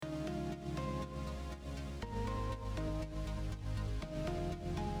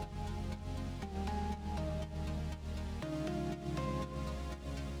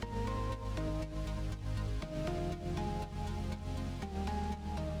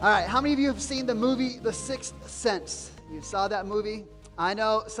All right, how many of you have seen the movie The Sixth Sense? You saw that movie? I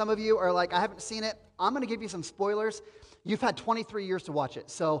know some of you are like, I haven't seen it. I'm going to give you some spoilers. You've had 23 years to watch it,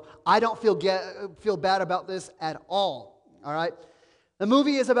 so I don't feel bad about this at all. All right? The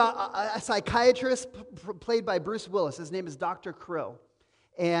movie is about a psychiatrist played by Bruce Willis. His name is Dr. Crow.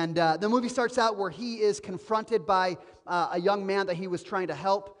 And the movie starts out where he is confronted by a young man that he was trying to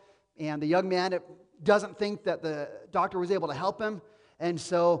help. And the young man doesn't think that the doctor was able to help him. And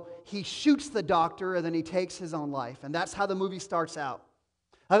so he shoots the doctor and then he takes his own life. And that's how the movie starts out.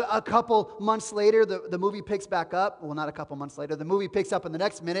 A couple months later, the movie picks back up. Well, not a couple months later. The movie picks up in the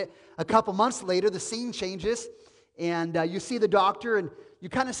next minute. A couple months later, the scene changes. And you see the doctor and you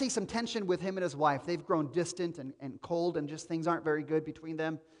kind of see some tension with him and his wife. They've grown distant and cold and just things aren't very good between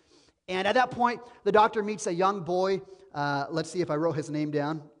them. And at that point, the doctor meets a young boy. Let's see if I wrote his name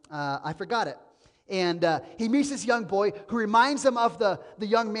down. I forgot it. And he meets this young boy who reminds him of the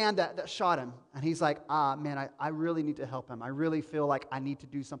young man that shot him. And he's like, man, I really need to help him. I really feel like I need to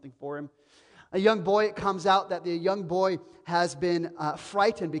do something for him. A young boy, it comes out that the young boy has been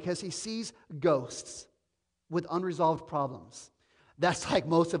frightened because he sees ghosts with unresolved problems. That's like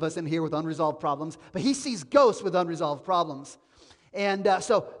most of us in here with unresolved problems. But he sees ghosts with unresolved problems. And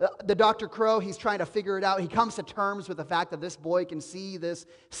so the Dr. Crow, he's trying to figure it out. He comes to terms with the fact that this boy can see this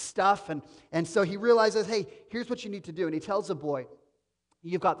stuff. And so he realizes, hey, here's what you need to do. And he tells the boy,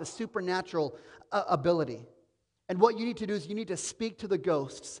 you've got the supernatural ability. And what you need to do is you need to speak to the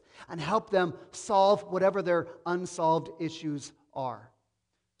ghosts and help them solve whatever their unsolved issues are.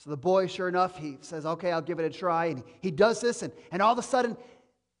 So the boy, sure enough, he says, okay, I'll give it a try. And he does this, and all of a sudden,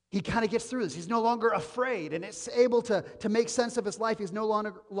 he kind of gets through this. He's no longer afraid, and it's able to make sense of his life. He's no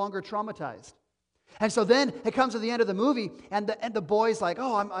longer traumatized. And so then it comes to the end of the movie, and the boy's like,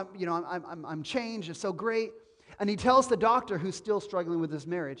 oh, I'm changed. It's so great. And he tells the doctor, who's still struggling with his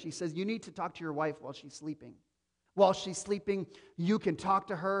marriage, he says, you need to talk to your wife while she's sleeping. While she's sleeping, you can talk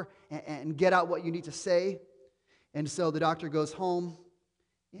to her and get out what you need to say. And so the doctor goes home,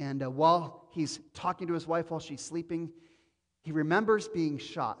 and while he's talking to his wife while she's sleeping, he remembers being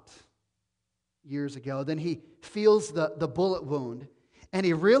shot years ago. Then he feels the bullet wound, and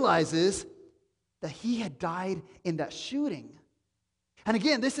he realizes that he had died in that shooting. And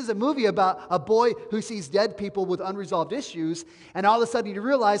again, this is a movie about a boy who sees dead people with unresolved issues, and all of a sudden you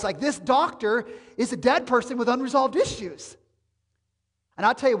realize, like, this doctor is a dead person with unresolved issues. And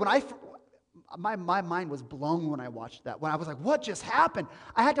I'll tell you, my mind was blown when I watched that. When I was like, what just happened?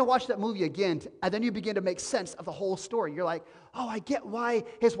 I had to watch that movie again, and then you begin to make sense of the whole story. You're like, oh, I get why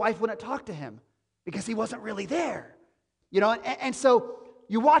his wife wouldn't talk to him, because he wasn't really there. You know, and so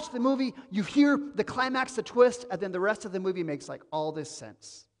you watch the movie, you hear the climax, the twist, and then the rest of the movie makes like all this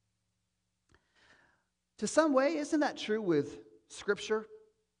sense. To some way, isn't that true with Scripture?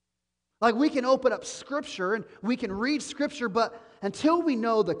 Like, we can open up Scripture and we can read Scripture, but until we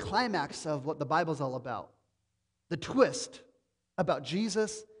know the climax of what the Bible's all about, the twist about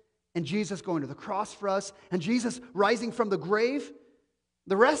Jesus and Jesus going to the cross for us and Jesus rising from the grave,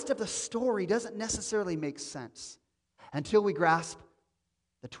 the rest of the story doesn't necessarily make sense until we grasp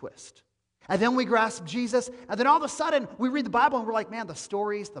the twist. And then we grasp Jesus, and then all of a sudden we read the Bible and we're like, man, the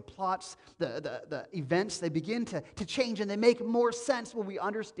stories, the plots, the events, they begin to change and they make more sense when we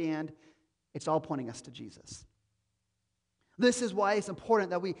understand it's all pointing us to Jesus. This is why it's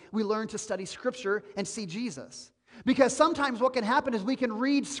important that we learn to study Scripture and see Jesus. Because sometimes what can happen is we can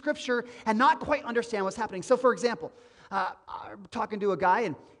read Scripture and not quite understand what's happening. So for example, I'm talking to a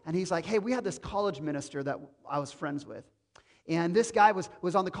guy and he's like, hey, we had this college minister that I was friends with. And this guy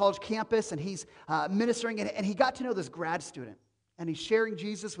was on the college campus and he's ministering and he got to know this grad student. And he's sharing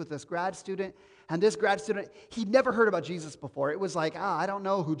Jesus with this grad student. And this grad student, he'd never heard about Jesus before. It was like, I don't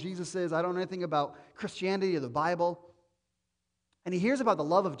know who Jesus is. I don't know anything about Christianity or the Bible. And he hears about the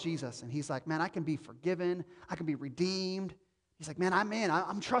love of Jesus. And he's like, man, I can be forgiven. I can be redeemed. He's like,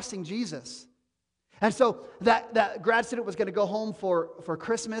 I'm trusting Jesus. And so that grad student was going to go home for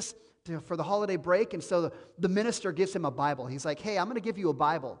Christmas, for the holiday break. And so the minister gives him a Bible. He's like, hey, I'm going to give you a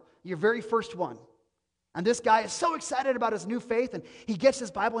Bible, your very first one. And this guy is so excited about his new faith, and he gets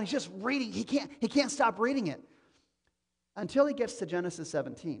his Bible, and he's just reading. He can't stop reading it until he gets to Genesis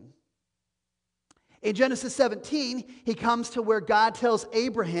 17. In Genesis 17, he comes to where God tells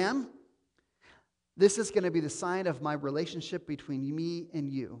Abraham, this is going to be the sign of my relationship between me and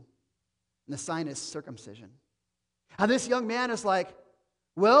you. And the sign is circumcision. And this young man is like,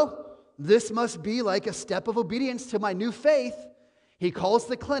 well, this must be like a step of obedience to my new faith. He calls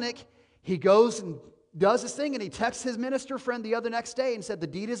the clinic. He goes and does his thing, and he texts his minister friend the next day and said, the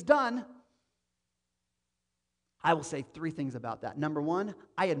deed is done. I will say three things about that. Number one,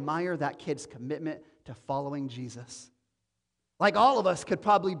 I admire that kid's commitment to following Jesus. Like all of us could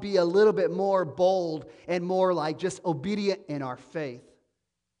probably be a little bit more bold and more like just obedient in our faith.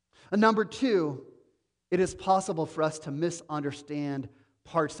 And number two, it is possible for us to misunderstand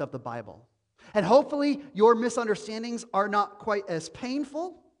parts of the Bible. And hopefully your misunderstandings are not quite as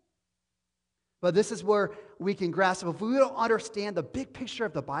painful, but this is where we can grasp. If we don't understand the big picture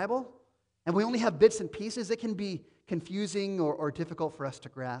of the Bible, and we only have bits and pieces, it can be confusing or difficult for us to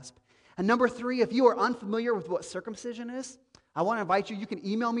grasp. And number three, if you are unfamiliar with what circumcision is, I want to invite you. You can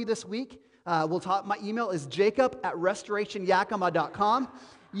email me this week. We'll talk. My email is jacob@restorationyakima.com.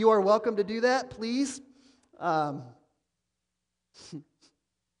 You are welcome to do that, please.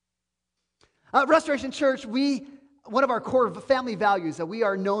 Restoration Church, one of our core family values that we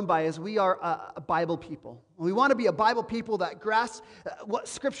are known by is we are a Bible people. We want to be a Bible people that grasp what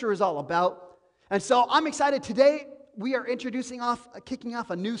Scripture is all about. And so I'm excited. Today, we are kicking off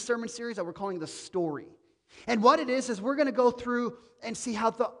a new sermon series that we're calling The Story. And what it is we're going to go through and see how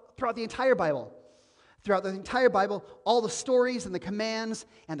throughout the entire Bible, all the stories and the commands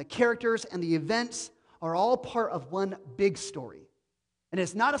and the characters and the events are all part of one big story. And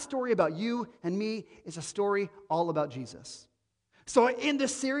it's not a story about you and me, it's a story all about Jesus. So in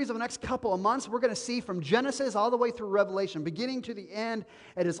this series of the next couple of months, we're going to see from Genesis all the way through Revelation, beginning to the end,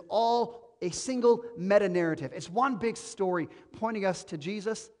 it is all a single meta-narrative. It's one big story pointing us to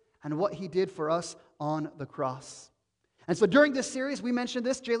Jesus and what he did for us on the cross. And so during this series, we mentioned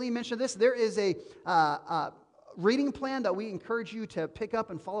this, Jaylene mentioned this, there is a reading plan that we encourage you to pick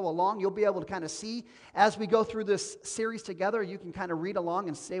up and follow along. You'll be able to kind of see as we go through this series together. You can kind of read along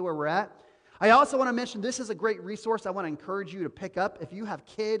and stay where we're at. I also want to mention this is a great resource I want to encourage you to pick up if you have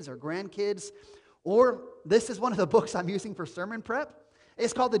kids or grandkids, or this is one of the books I'm using for sermon prep.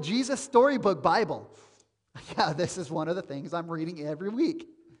 It's called the Jesus Storybook Bible. Yeah, this is one of the things I'm reading every week.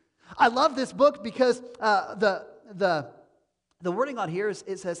 I love this book because the wording on here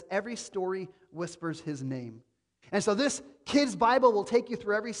it says, every story whispers his name. And so this kid's Bible will take you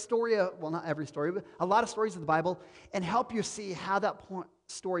through every story, not every story, but a lot of stories of the Bible, and help you see how that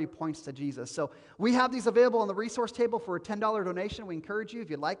story points to Jesus. So we have these available on the resource table for a $10 donation. We encourage you, if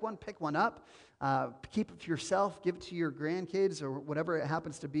you'd like one, pick one up. Keep it for yourself, give it to your grandkids or whatever it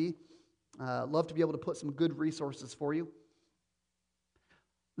happens to be. Love to be able to put some good resources for you.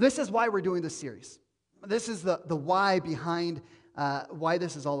 This is why we're doing this series. This is the why behind why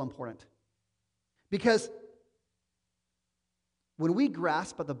this is all important. Because when we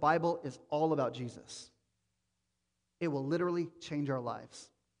grasp that the Bible is all about Jesus, it will literally change our lives.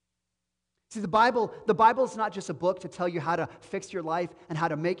 See, the Bible is not just a book to tell you how to fix your life and how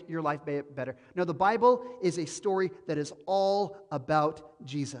to make your life better. No, the Bible is a story that is all about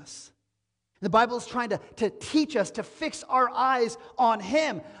Jesus. The Bible is trying to teach us to fix our eyes on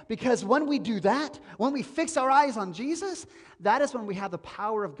him, because when we do that, when we fix our eyes on Jesus, that is when we have the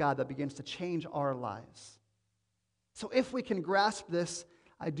power of God that begins to change our lives. So if we can grasp this,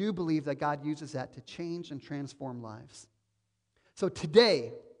 I do believe that God uses that to change and transform lives. So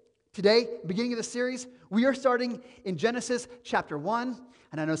today, beginning of the series, we are starting in Genesis chapter 1.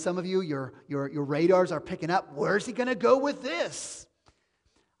 And I know some of you, your radars are picking up. Where's he going to go with this?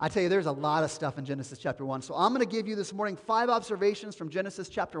 I tell you, there's a lot of stuff in Genesis chapter 1. So I'm going to give you this morning 5 observations from Genesis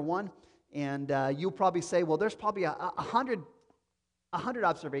chapter 1. And you'll probably say, well, there's probably 100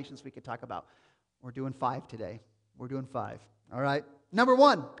 observations we could talk about. We're doing 5 today. We're doing 5. All right. Number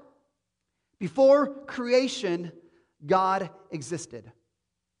 1, before creation, God existed.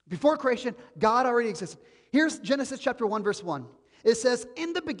 Before creation, God already existed. Here's Genesis chapter 1, verse 1. It says,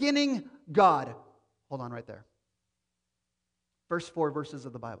 in the beginning, God. Hold on right there. First 4 verses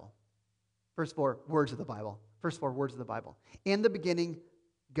of the Bible. First 4 words of the Bible. First 4 words of the Bible. In the beginning,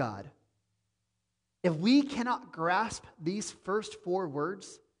 God. If we cannot grasp these first 4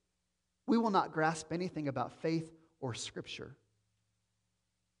 words, we will not grasp anything about faith or Scripture.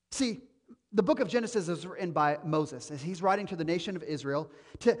 See, the book of Genesis is written by Moses as he's writing to the nation of Israel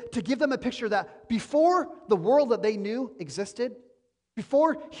to give them a picture that before the world that they knew existed,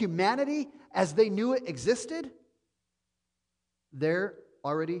 before humanity as they knew it existed, there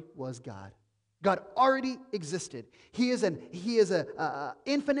already was God. God already existed. He is an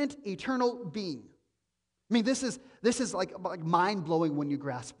infinite, eternal being. I mean, this is like mind-blowing when you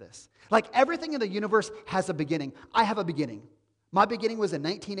grasp this. Like everything in the universe has a beginning. I have a beginning. My beginning was in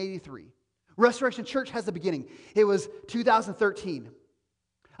 1983. Restoration Church has a beginning. It was 2013.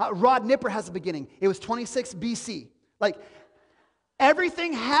 Rod Nipper has a beginning. It was 26 BC. Like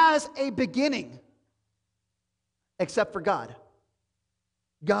everything has a beginning except for God.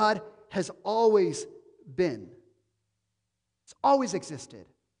 God has always been. It's always existed.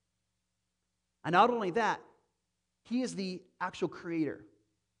 And not only that, he is the actual creator.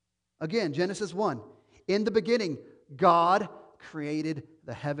 Again, Genesis 1. In the beginning, God created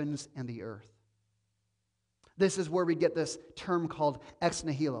the heavens and the earth. This is where we get this term called ex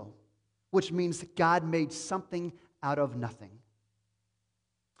nihilo, which means God made something out of nothing.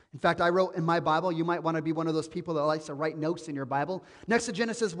 In fact, I wrote in my Bible, you might want to be one of those people that likes to write notes in your Bible. Next to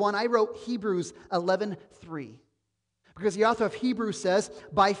Genesis 1, I wrote Hebrews 11:3. Because the author of Hebrews says,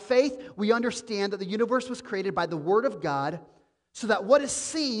 by faith we understand that the universe was created by the word of God, so that what is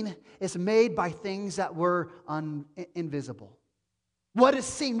seen is made by things that were invisible. What is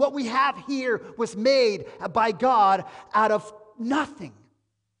seen, what we have here, was made by God out of nothing.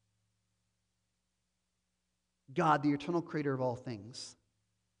 God, the eternal creator of all things.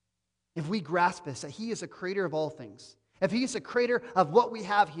 If we grasp this, that he is a creator of all things, if he is a creator of what we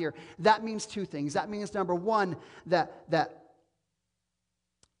have here, that means two things. That means, number one, that the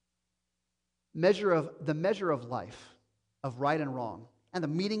measure of life, of right and wrong, and the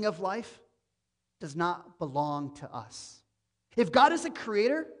meaning of life does not belong to us. If God is a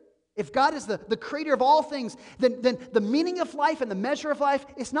creator, if God is the creator of all things, then the meaning of life and the measure of life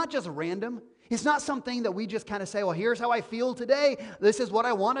is not just random. It's not something that we just kind of say, well, here's how I feel today. This is what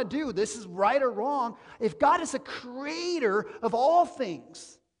I want to do. This is right or wrong. If God is a creator of all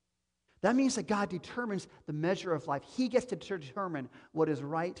things, that means that God determines the measure of life. He gets to determine what is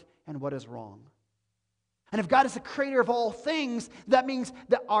right and what is wrong. And if God is the creator of all things, that means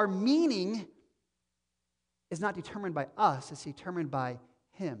that our meaning is not determined by us. It's determined by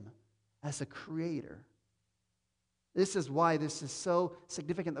him as a creator. This is why this is so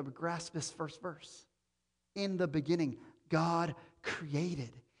significant that we grasp this first verse. In the beginning, God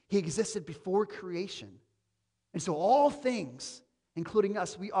created. He existed before creation. And so all things, including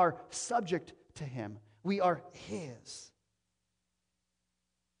us, we are subject to him. We are his.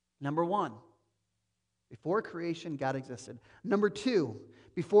 Number one, before creation, God existed. Number two,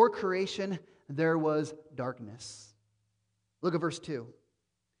 before creation, there was darkness. Look at verse 2.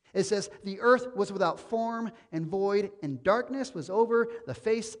 It says, the earth was without form and void, and darkness was over the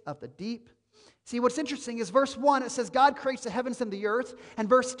face of the deep. See, what's interesting is verse 1, it says God creates the heavens and the earth. And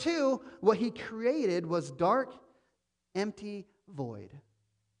verse 2, what he created was dark, empty, void.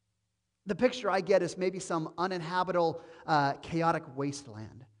 The picture I get is maybe some uninhabitable, chaotic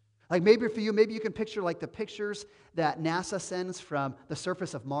wasteland. Like maybe for you, maybe you can picture like the pictures that NASA sends from the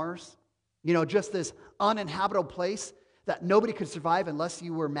surface of Mars. You know, just this uninhabitable place that nobody could survive unless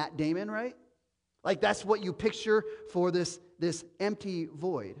you were Matt Damon, right? Like that's what you picture for this empty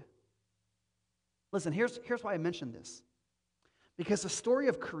void. Listen, here's why I mentioned this. Because the story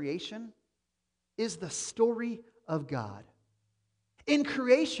of creation is the story of God. In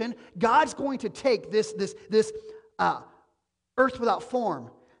creation, God's going to take this earth without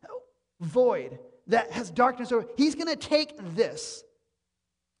form, void, that has darkness over. He's going to take this,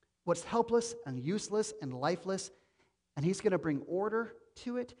 what's helpless and useless and lifeless, and he's going to bring order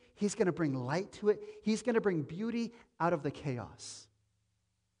to it. He's going to bring light to it. He's going to bring beauty out of the chaos.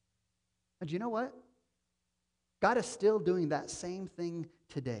 And do you know what? God is still doing that same thing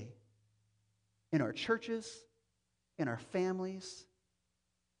today. In our churches, in our families,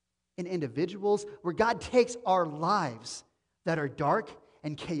 in individuals, where God takes our lives that are dark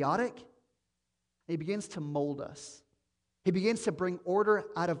and chaotic, he begins to mold us. He begins to bring order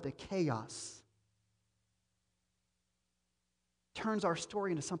out of the chaos. Turns our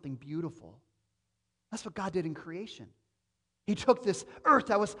story into something beautiful. That's what God did in creation. He took this earth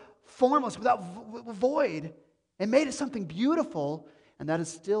that was formless, without void, and made it something beautiful, and that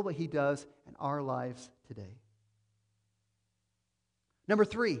is still what he does in our lives today. Number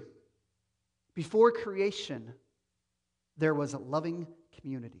 3, before creation, there was a loving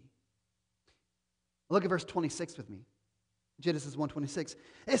community. Look at verse 26 with me. Genesis 1:26.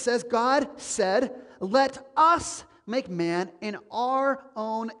 It says, God said, let us make man in our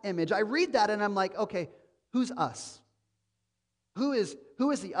own image. I read that and I'm like, okay, who's us? Who is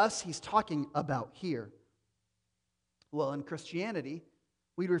the us he's talking about here? Well, in Christianity,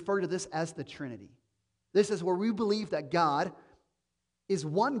 we refer to this as the Trinity. This is where we believe that God is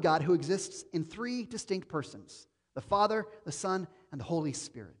one God who exists in 3 distinct persons: the Father, the Son, and the Holy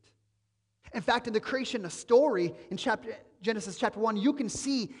Spirit. In fact, in the creation story in Genesis chapter 1, you can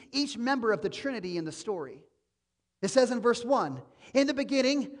see each member of the Trinity in the story. It says in verse 1, in the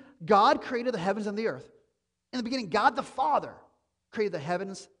beginning, God created the heavens and the earth. In the beginning, God the Father created the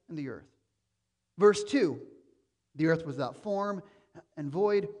heavens and the earth. Verse 2, the earth was without form and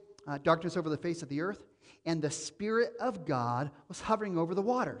void, darkness over the face of the earth, and the Spirit of God was hovering over the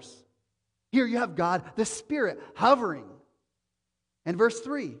waters. Here you have God, the Spirit, hovering. And verse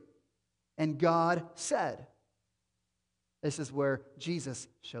 3, and God said. This is where Jesus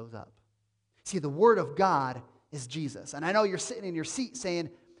shows up. See, the Word of God is Jesus. And I know you're sitting in your seat saying,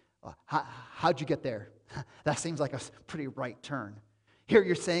 well, how'd you get there? That seems like a pretty right turn. Here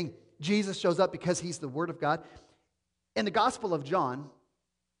you're saying Jesus shows up because he's the Word of God. In the Gospel of John,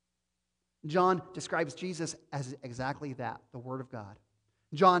 John describes Jesus as exactly that, the Word of God.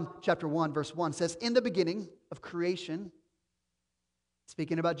 John chapter 1, verse 1 says, in the beginning of creation,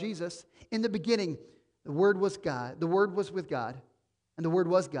 speaking about Jesus, in the beginning, the Word was God, the Word was with God, and the Word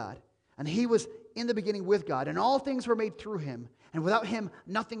was God. And he was in the beginning with God, and all things were made through him, and without him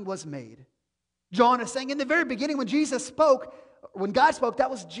nothing was made. John is saying in the very beginning when Jesus spoke, when God spoke,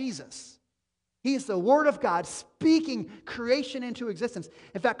 that was Jesus. He is the Word of God speaking creation into existence.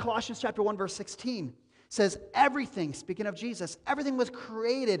 In fact, Colossians chapter 1, verse 16 says everything, speaking of Jesus, everything was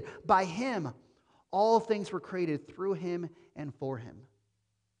created by him. All things were created through him and for him.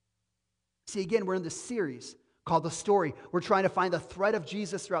 See, again, we're in this series called The Story. We're trying to find the thread of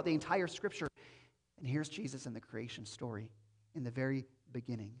Jesus throughout the entire Scripture. And here's Jesus in the creation story in the very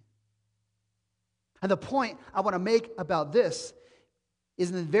beginning. And the point I want to make about this is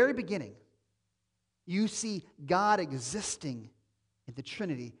in the very beginning, you see God existing in the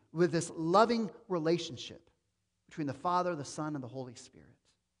Trinity with this loving relationship between the Father, the Son, and the Holy Spirit.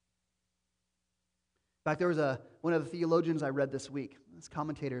 In fact, there was one of the theologians I read this week, his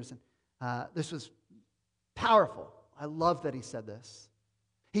commentators, and this was powerful. I love that he said this.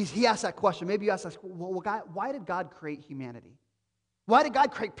 He asked that question. Maybe you asked that, well, God, why did God create humanity? Why did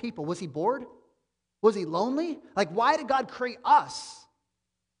God create people? Was he bored? Was he lonely? Like, why did God create us?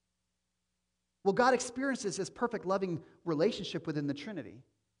 Well, God experiences this perfect loving relationship within the Trinity.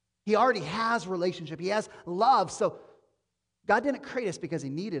 He already has relationship. He has love. So God didn't create us because he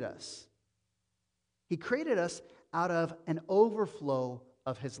needed us. He created us out of an overflow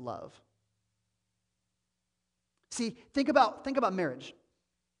of his love. See, think about marriage.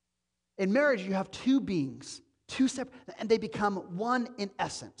 In marriage, you have two beings, two separate, and they become one in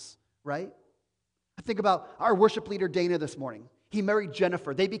essence, right? Think about our worship leader, Dana, this morning. He married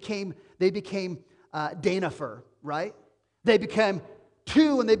Jennifer. They became Danifer, right? They became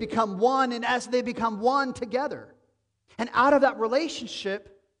two and they become one in essence. They become one together. And out of that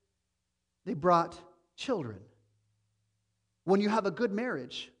relationship, they brought children. When you have a good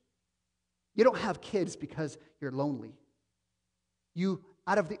marriage, you don't have kids because you're lonely. You,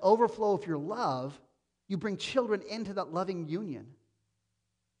 out of the overflow of your love, you bring children into that loving union.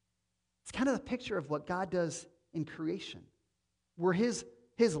 It's kind of the picture of what God does in creation, where his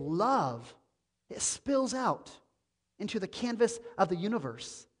love, it spills out into the canvas of the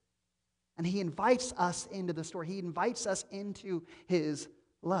universe. And he invites us into the story. He invites us into his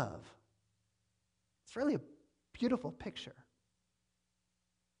love. It's really a beautiful picture.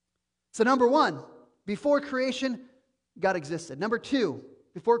 So number one, before creation, God existed. Number two,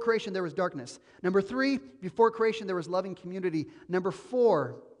 before creation, there was darkness. Number three, before creation, there was loving community. Number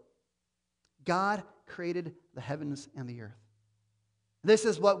four, God created the heavens and the earth. This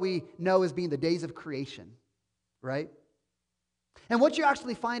is what we know as being the days of creation, right? And what you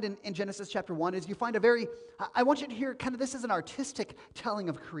actually find in Genesis chapter 1 is you find I want you to hear kind of this is an artistic telling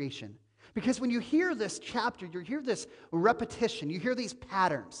of creation. Because when you hear this chapter, you hear this repetition, you hear these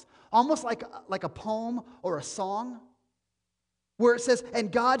patterns, almost like a poem or a song, where it says,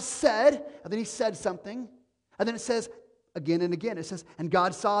 and God said, and then he said something, and then it says again and again, it says, and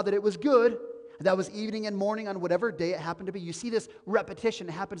God saw that it was good, and that was evening and morning on whatever day it happened to be. You see this repetition,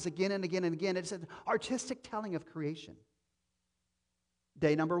 it happens again and again and again. It's an artistic telling of creation.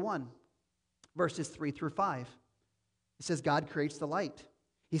 Day number 1, verses 3 through 5. It says, God creates the light.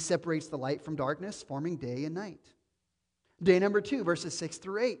 He separates the light from darkness, forming day and night. Day number 2, verses 6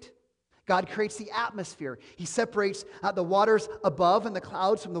 through 8. God creates the atmosphere. He separates the waters above and the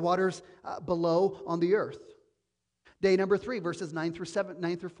clouds from the waters below on the earth. Day number 3, verses 9 through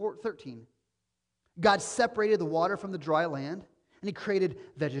 13. God separated the water from the dry land, and he created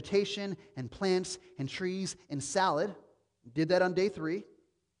vegetation and plants and trees and salad. Did that on day 3.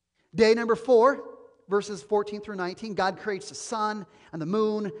 Day number 4, verses 14 through 19, God creates the sun and the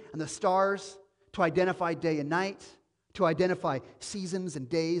moon and the stars to identify day and night, to identify seasons and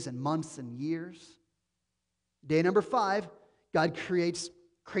days and months and years. Day number 5, God creates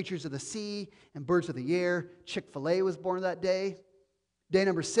creatures of the sea and birds of the air. Chick-fil-A was born that day. Day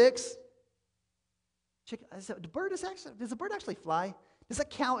number 6, does the bird actually fly? Does that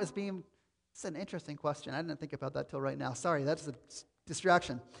count as being... It's an interesting question. I didn't think about that till right now. Sorry, that's a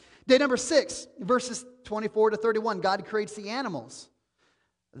distraction. Day number 6, verses 24 to 31, God creates the animals.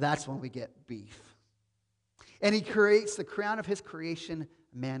 That's when we get beef. And he creates the crown of his creation,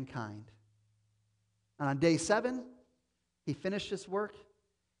 mankind. And on day 7, he finished his work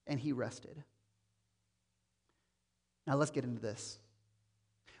and he rested. Now let's get into this.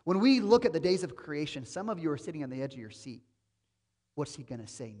 When we look at the days of creation, some of you are sitting on the edge of your seat. What's he going to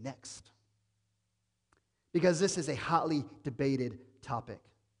say next? Because this is a hotly debated topic.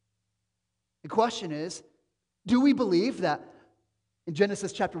 The question is, do we believe that in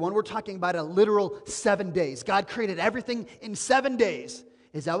Genesis chapter 1, we're talking about a literal 7 days? God created everything in 7 days.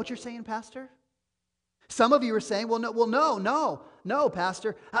 Is that what you're saying, Pastor? Some of you are saying, no,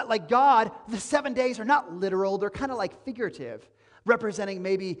 Pastor. Like God, the 7 days are not literal. They're kind of like figurative, representing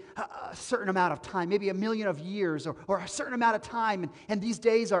maybe a certain amount of time, maybe 1,000,000 of years or a certain amount of time. And these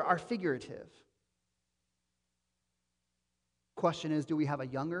days are figurative. Question is, do we have a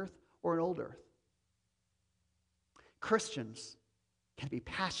young earth or an old earth? Christians can be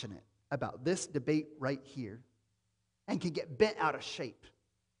passionate about this debate right here and can get bent out of shape.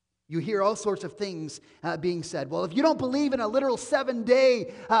 You hear all sorts of things being said. Well, if you don't believe in a literal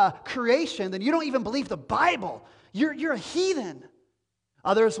 7-day creation, then you don't even believe the Bible. You're a heathen.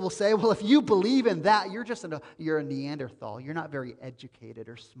 Others will say, well, if you believe in that, you're a Neanderthal. You're not very educated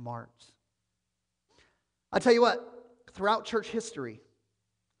or smart. I'll tell you what, throughout church history,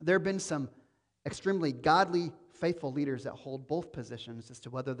 there have been some extremely godly, faithful leaders that hold both positions as to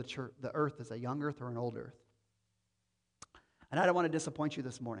whether the earth is a young earth or an old earth. And I don't want to disappoint you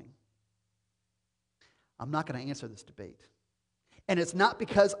this morning. I'm not going to answer this debate. And it's not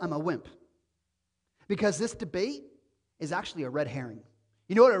because I'm a wimp. Because this debate is actually a red herring.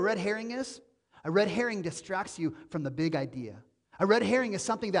 You know what a red herring is? A red herring distracts you from the big idea. A red herring is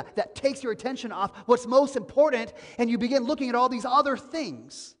something that takes your attention off what's most important, and you begin looking at all these other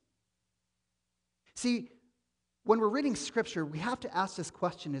things. See, when we're reading Scripture, we have to ask this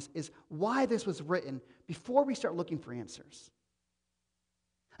question, is why this was written before we start looking for answers.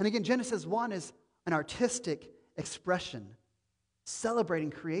 And again, Genesis 1 is an artistic expression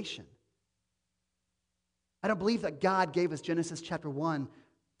celebrating creation. I don't believe that God gave us Genesis chapter 1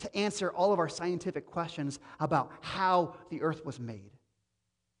 to answer all of our scientific questions about how the earth was made.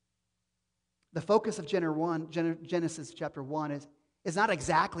 The focus of Genesis chapter 1 is not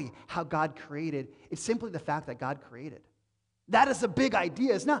exactly how God created. It's simply the fact that God created. That is the big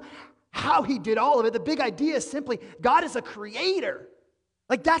idea. It's not how he did all of it. The big idea is simply God is a creator.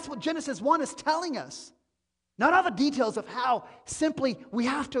 Like that's what Genesis 1 is telling us. Not all the details of how. Simply we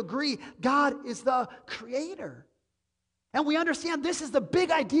have to agree God is the creator. And we understand this is the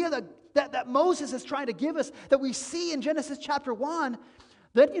big idea that Moses is trying to give us, that we see in Genesis chapter 1,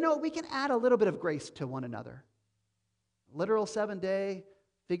 that, we can add a little bit of grace to one another. Literal 7-day,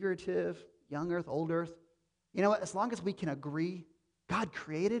 figurative, young earth, old earth. You know what? As long as we can agree God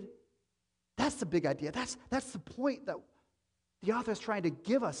created, that's the big idea. That's the point that the author is trying to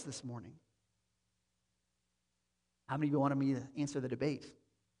give us this morning. How many of you wanted me to answer the debate?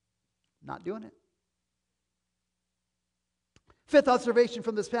 I'm not doing it. Fifth observation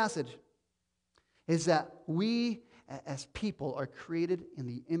from this passage is that we as people are created in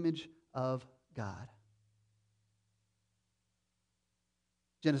the image of God.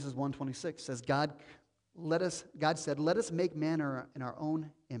 Genesis 1:26 says, God said, let us make man in our own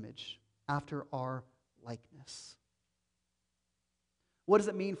image, after our likeness. What does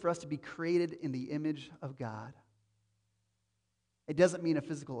it mean for us to be created in the image of God? It doesn't mean a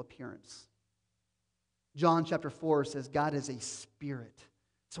physical appearance. John chapter 4 says God is a spirit.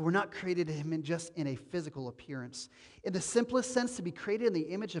 So we're not created in him just in a physical appearance. In the simplest sense, to be created in the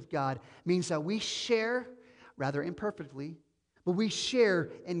image of God means that we share, rather imperfectly, but we share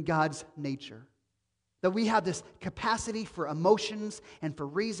in God's nature. That we have this capacity for emotions and for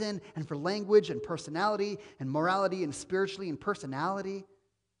reason and for language and personality and morality and spiritually and personality.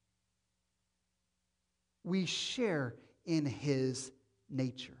 We share in his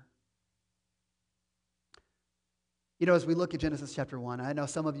nature. As we look at Genesis chapter 1, I know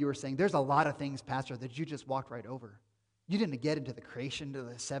some of you are saying, there's a lot of things, Pastor, that you just walked right over. You didn't get into the creation, to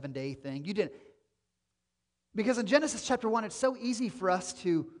the 7-day thing. You didn't. Because in Genesis chapter 1, it's so easy for us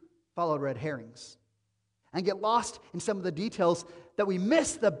to follow red herrings and get lost in some of the details that we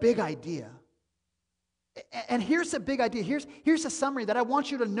miss the big idea. And here's the big idea. Here's a summary that I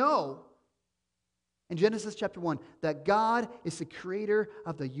want you to know. In Genesis chapter 1, that God is the creator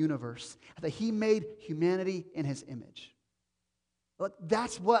of the universe, that he made humanity in his image. Look,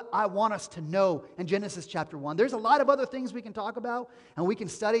 that's what I want us to know in Genesis chapter 1. There's a lot of other things we can talk about, and we can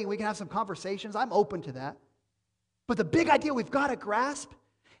study, and we can have some conversations. I'm open to that. But the big idea we've got to grasp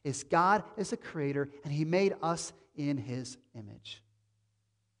is God is a creator, and he made us in his image.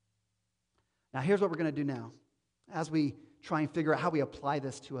 Now, here's what we're going to do now. as we try and figure out how we apply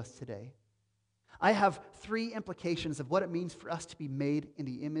this to us today. I have 3 implications of what it means for us to be made in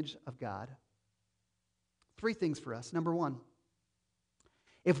the image of God. 3 things for us. Number 1,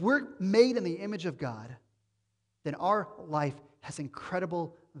 if we're made in the image of God, then our life has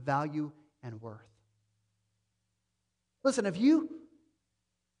incredible value and worth. Listen,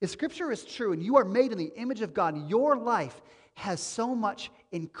 if Scripture is true and you are made in the image of God, your life has so much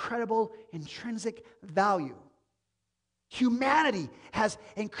incredible intrinsic value. Humanity has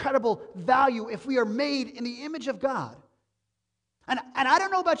incredible value if we are made in the image of God. And I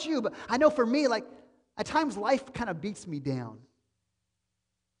don't know about you, but I know for me, like, at times life kind of beats me down.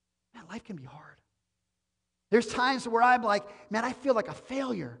 Man, life can be hard. There's times where I'm like, man, I feel like a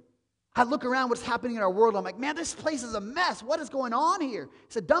failure. I look around what's happening in our world. I'm like, man, this place is a mess. What is going on here?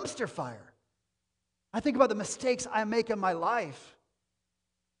 It's a dumpster fire. I think about the mistakes I make in my life.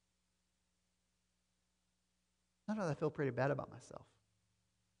 Sometimes I feel pretty bad about myself.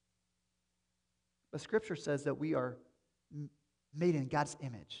 But Scripture says that we are made in God's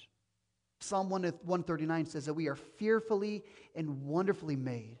image. Psalm 139 says that we are fearfully and wonderfully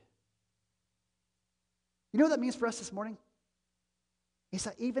made. You know what that means for us this morning? It's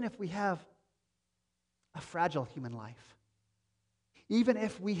that even if we have a fragile human life, even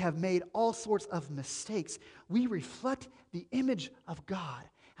if we have made all sorts of mistakes, we reflect the image of God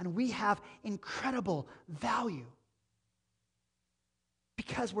and we have incredible value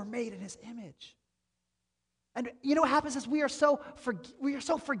because we're made in His image. And you know what happens is we are so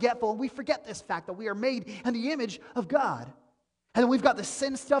forgetful, and we forget this fact that we are made in the image of God. And then we've got the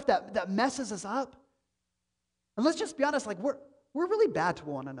sin stuff that messes us up. And let's just be honest, like we're really bad to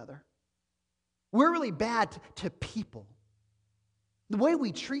one another. We're really bad to people. The way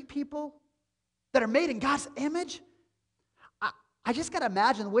we treat people that are made in God's image, I just got to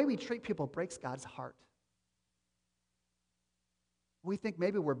imagine the way we treat people breaks God's heart. We think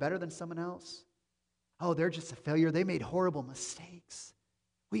maybe we're better than someone else. Oh, they're just a failure. They made horrible mistakes.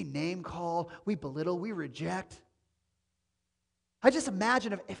 We name call, we belittle, we reject. I just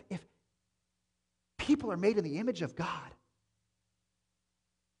imagine if people are made in the image of God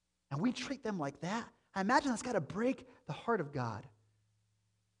and we treat them like that, I imagine that's got to break the heart of God.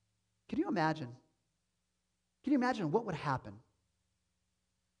 Can you imagine? Can you imagine what would happen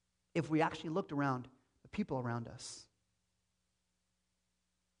if we actually looked around the people around us?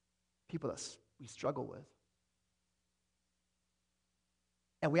 People that we struggle with.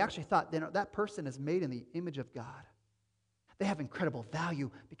 And we actually thought that person is made in the image of God. They have incredible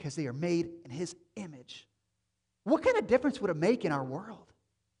value because they are made in His image. What kind of difference would it make in our world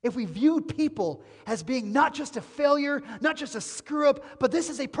if we viewed people as being not just a failure, not just a screw-up, but this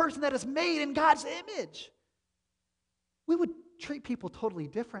is a person that is made in God's image? We would treat people totally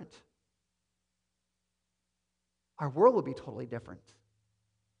different. Our world would be totally different.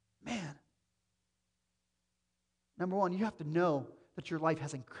 Man. Number 1, you have to know that your life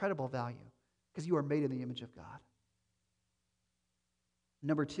has incredible value because you are made in the image of God.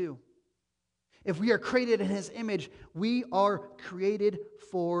 Number 2, if we are created in His image, we are created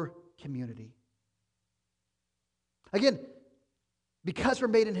for community. Again, because we're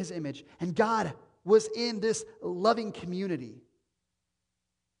made in His image and God was in this loving community,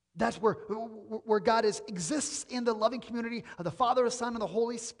 that's where God exists in the loving community of the Father, the Son, and the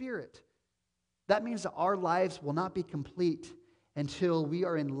Holy Spirit. That means that our lives will not be complete until we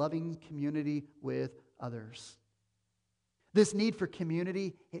are in loving community with others. This need for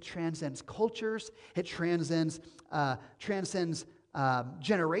community, it transcends cultures, it transcends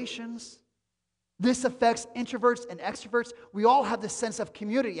generations. This affects introverts and extroverts. We all have this sense of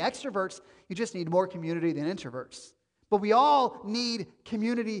community. Extroverts, you just need more community than introverts. But we all need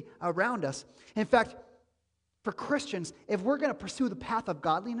community around us. In fact, for Christians, if we're going to pursue the path of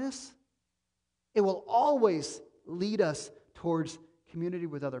godliness, it will always lead us towards community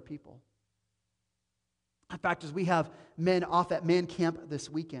with other people. In fact, as we have men off at Man Camp this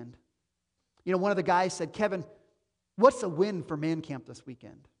weekend, one of the guys said, Kevin, what's a win for Man Camp this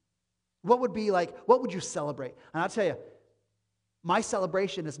weekend? What would you celebrate? And I'll tell you, my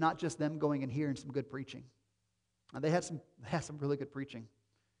celebration is not just them going and hearing some good preaching. They had some really good preaching.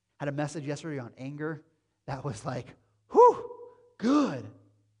 Had a message yesterday on anger that was like, whew, good.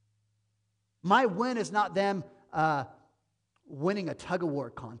 My win is not them winning a tug-of-war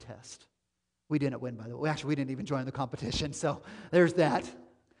contest. We didn't win, by the way. Actually, we didn't even join the competition, so there's that.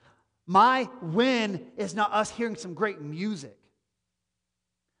 My win is not us hearing some great music.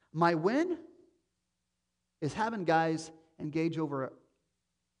 My win is having guys engage over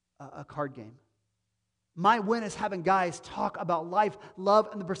a card game. My win is having guys talk about life, love,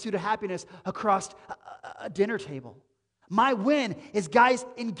 and the pursuit of happiness across a dinner table. My win is guys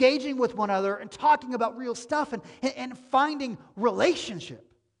engaging with one another and talking about real stuff and finding relationship.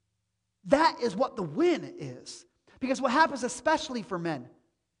 That is what the win is. Because what happens, especially for men,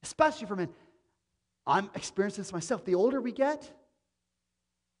 I'm experiencing this myself. The older we get,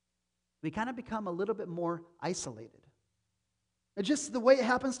 we kind of become a little bit more isolated. It's just the way it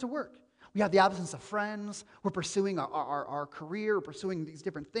happens to work. We have the absence of friends. We're pursuing our career. We're pursuing these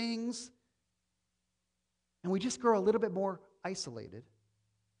different things. And we just grow a little bit more isolated.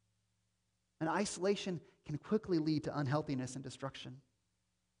 And isolation can quickly lead to unhealthiness and destruction.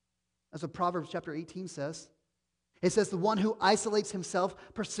 That's what Proverbs chapter 18 says. It says, the one who isolates himself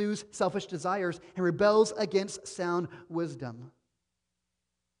pursues selfish desires and rebels against sound wisdom.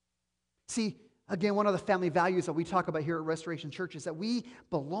 See, again, one of the family values that we talk about here at Restoration Church is that we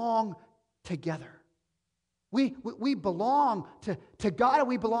belong together. We belong to God, and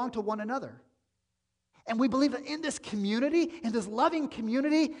we belong to one another. And we believe that in this community, in this loving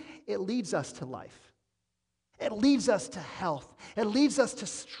community, it leads us to life. It leads us to health. It leads us to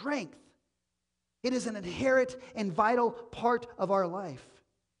strength. It is an inherent and vital part of our life.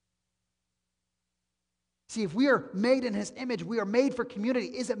 See, if we are made in His image, we are made for community.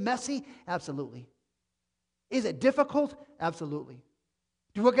 Is it messy? Absolutely. Is it difficult? Absolutely.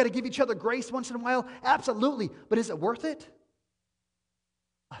 Do we got to give each other grace once in a while? Absolutely. But is it worth it?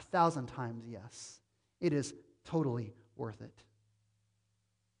 1,000 times yes. It is totally worth it.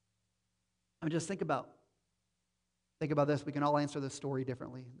 I mean, just think about this. We can all answer this story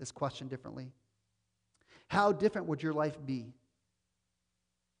differently, this question differently. How different would your life be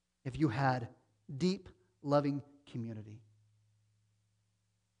if you had deep, loving community?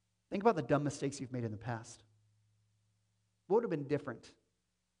 Think about the dumb mistakes you've made in the past. What would have been different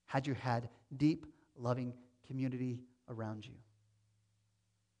had you had deep, loving community around you?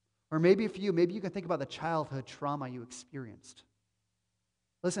 Or maybe for you, maybe you can think about the childhood trauma you experienced.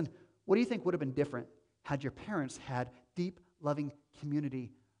 Listen, what do you think would have been different had your parents had deep, loving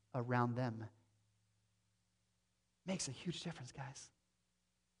community around them? Makes a huge difference, guys.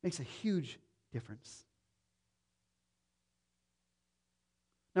 Makes a huge difference.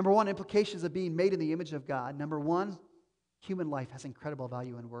 Number one, implications of being made in the image of God. Number one, human life has incredible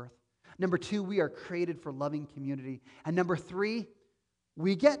value and worth. Number two, we are created for loving community. And number three,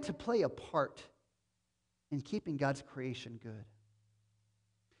 we get to play a part in keeping God's creation good.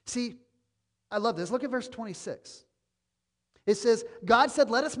 See, I love this. Look at verse 26. It says, God said,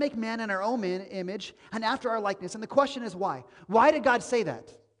 let us make man in our own image and after our likeness. And the question is why? Why did God say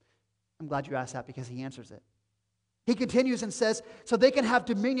that? I'm glad you asked that because He answers it. He continues and says, so they can have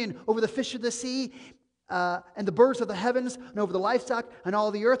dominion over the fish of the sea and the birds of the heavens and over the livestock and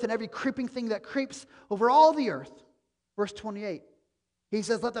all the earth and every creeping thing that creeps over all the earth. Verse 28. He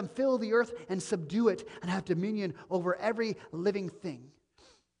says, let them fill the earth and subdue it and have dominion over every living thing.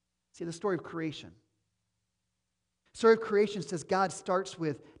 See, the story of creation. The story of creation says God starts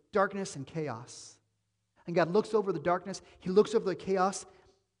with darkness and chaos. And God looks over the darkness. He looks over the chaos.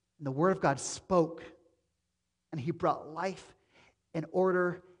 And the Word of God spoke. And He brought life and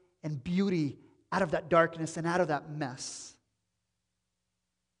order and beauty out of that darkness and out of that mess.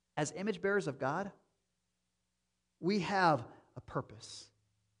 As image bearers of God, we have a purpose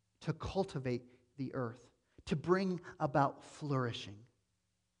to cultivate the earth, to bring about flourishing.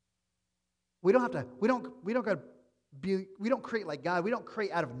 We don't create like God. We don't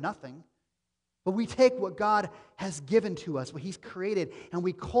create out of nothing. But we take what God has given to us, what He's created, and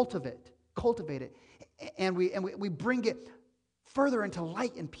we cultivate it, and we bring it further into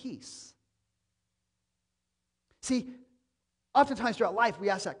light and peace. See, oftentimes throughout life we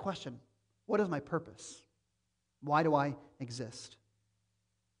ask that question, what is my purpose? Why do I exist?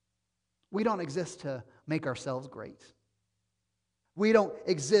 We don't exist to make ourselves great. We don't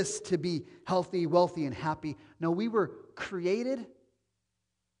exist to be healthy, wealthy, and happy. No, we were created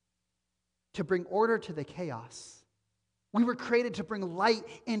to bring order to the chaos. We were created to bring light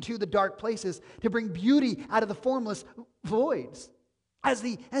into the dark places, to bring beauty out of the formless voids. As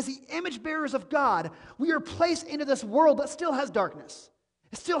the image bearers of God, we are placed into this world that still has darkness.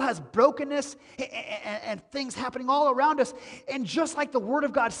 It still has brokenness and things happening all around us. And just like the Word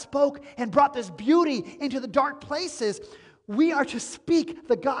of God spoke and brought this beauty into the dark places, we are to speak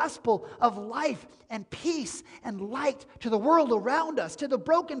the gospel of life and peace and light to the world around us, to the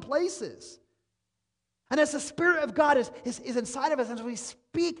broken places. And as the Spirit of God is inside of us, as we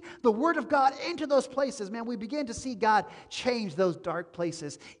speak the Word of God into those places, man, we begin to see God change those dark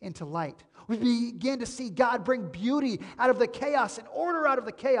places into light. We begin to see God bring beauty out of the chaos and order out of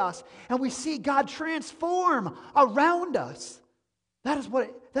the chaos. And we see God transform around us. That is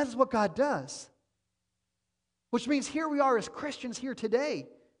what God does. Which means here we are as Christians here today.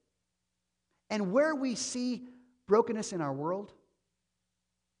 And where we see brokenness in our world,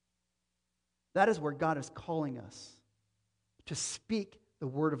 that is where God is calling us to speak the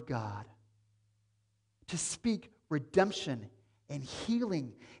word of God, to speak redemption and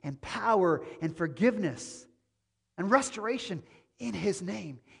healing and power and forgiveness and restoration in His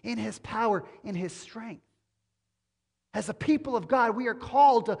name, in His power, in His strength. As a people of God, we are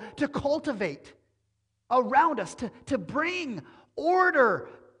called to cultivate around us, to bring order,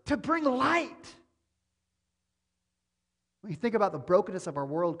 to bring light. When you think about the brokenness of our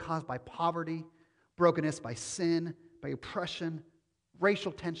world caused by poverty, brokenness by sin, by oppression,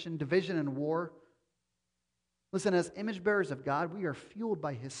 racial tension, division, and war, listen, as image bearers of God, we are fueled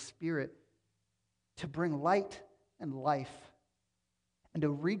by His Spirit to bring light and life and to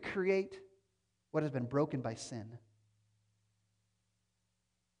recreate what has been broken by sin.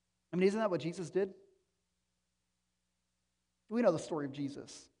 I mean, isn't that what Jesus did? We know the story of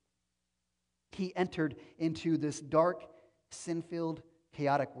Jesus. He entered into this dark, sin-filled,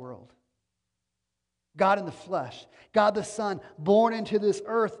 chaotic world. God in the flesh, God the Son, born into this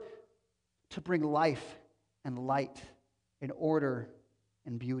earth to bring life and light and order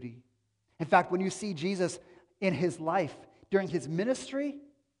and beauty. In fact, when you see Jesus in His life, during His ministry,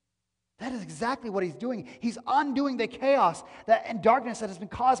 that is exactly what He's doing. He's undoing the chaos and darkness that has been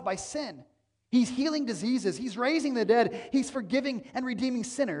caused by sin. He's healing diseases. He's raising the dead. He's forgiving and redeeming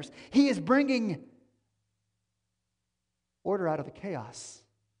sinners. He is bringing order out of the chaos.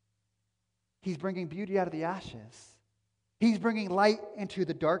 He's bringing beauty out of the ashes. He's bringing light into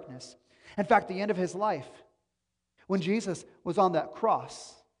the darkness. In fact, the end of His life, when Jesus was on that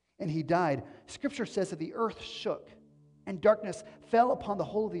cross and He died, Scripture says that the earth shook and darkness fell upon the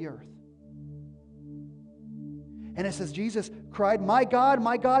whole of the earth. And it says, Jesus cried, my God,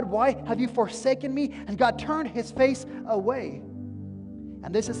 why have you forsaken me? And God turned His face away.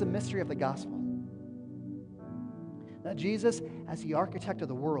 And this is the mystery of the gospel. That Jesus, as the architect of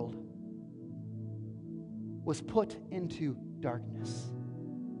the world, was put into darkness,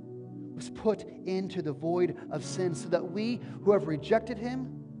 was put into the void of sin, so that we who have rejected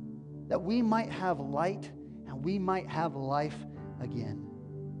Him, that we might have light and we might have life again.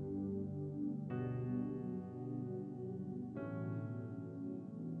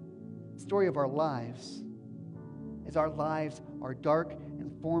 The story of our lives is our lives are dark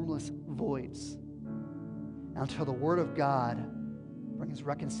and formless voids until the Word of God brings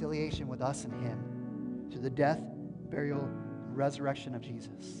reconciliation with us and Him to the death, burial, and resurrection of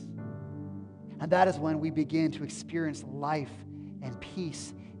Jesus. And that is when we begin to experience life and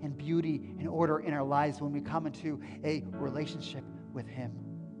peace and beauty and order in our lives, when we come into a relationship with Him.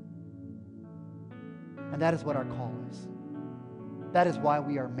 And that is what our call is. That is why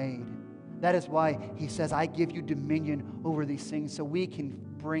we are made. That is why He says, I give you dominion over these things, so we can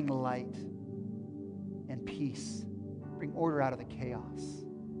bring light and peace, bring order out of the chaos.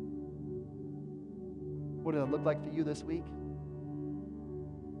 What does it look like for you this week?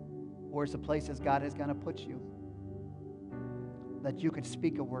 Where's the places God is going to put you that you can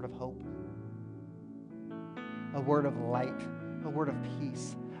speak a word of hope, a word of light, a word of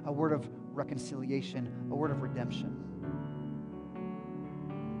peace, a word of reconciliation, a word of redemption,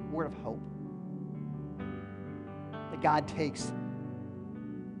 a word of hope? That God takes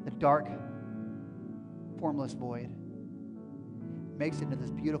the dark, formless void, makes it into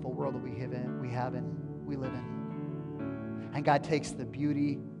this beautiful world that we live in. And God takes the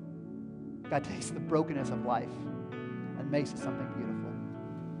beauty, God takes the brokenness of life and makes it something beautiful.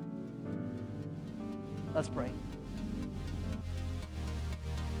 Let's pray.